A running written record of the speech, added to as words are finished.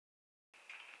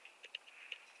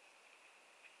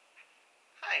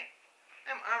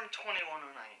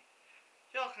ARM2109.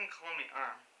 Y'all can call me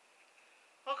ARM.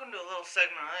 Welcome to a little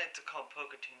segment I like to call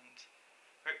Poketunes,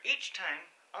 where each time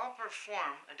I'll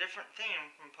perform a different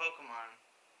theme from Pokemon.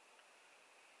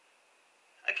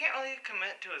 I can't really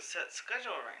commit to a set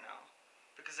schedule right now,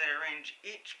 because I arrange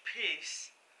each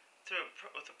piece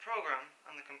with a program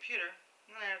on the computer,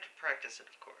 and then I have to practice it,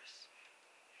 of course.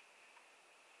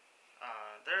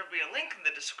 There will be a link in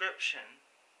the description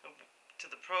to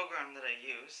the program that I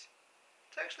use.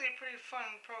 It's actually a pretty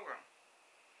fun program.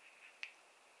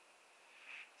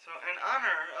 So in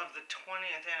honor of the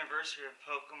 20th anniversary of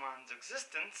Pokemon's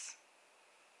existence,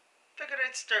 figured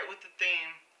I'd start with the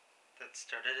theme that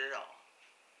started it all.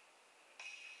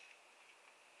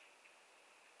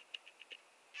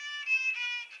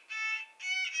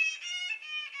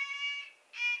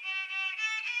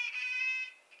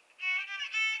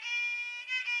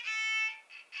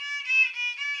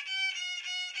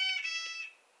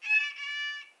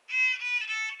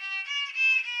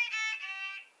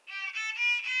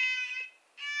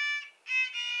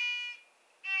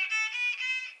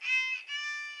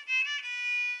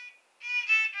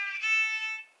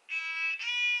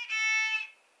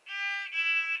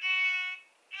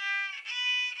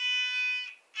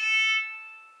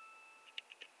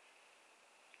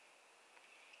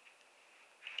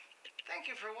 Thank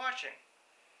you for watching.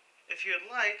 If you'd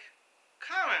like,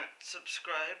 comment,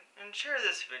 subscribe, and share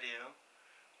this video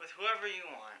with whoever you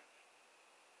want.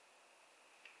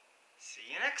 See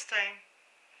you next time.